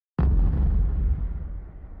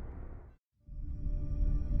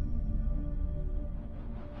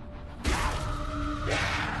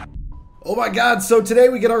Oh my god, so today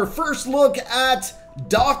we get our first look at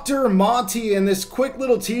Dr. Monty in this quick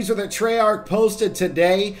little teaser that Treyarch posted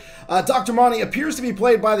today. Dr. Monty appears to be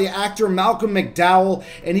played by the actor Malcolm McDowell,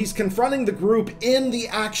 and he's confronting the group in the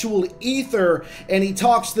actual ether, and he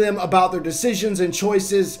talks to them about their decisions and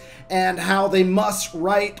choices and how they must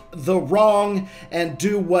right the wrong and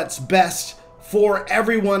do what's best for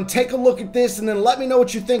everyone. Take a look at this and then let me know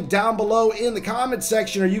what you think down below in the comment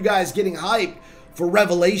section. Are you guys getting hyped for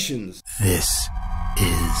Revelations? This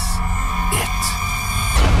is it.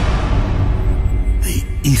 The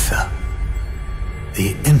ether.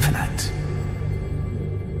 The infinite.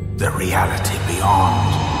 The reality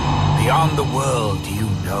beyond. Beyond the world you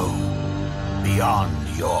know.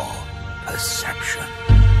 Beyond your perception.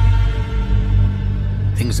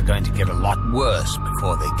 Things are going to get a lot worse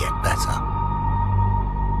before they get better.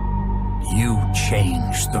 You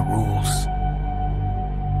change the rules.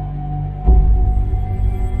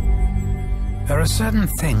 There are certain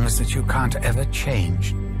things that you can't ever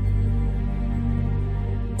change.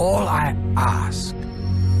 All I ask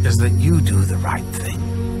is that you do the right thing.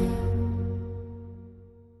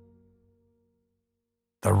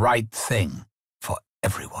 The right thing for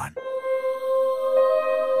everyone.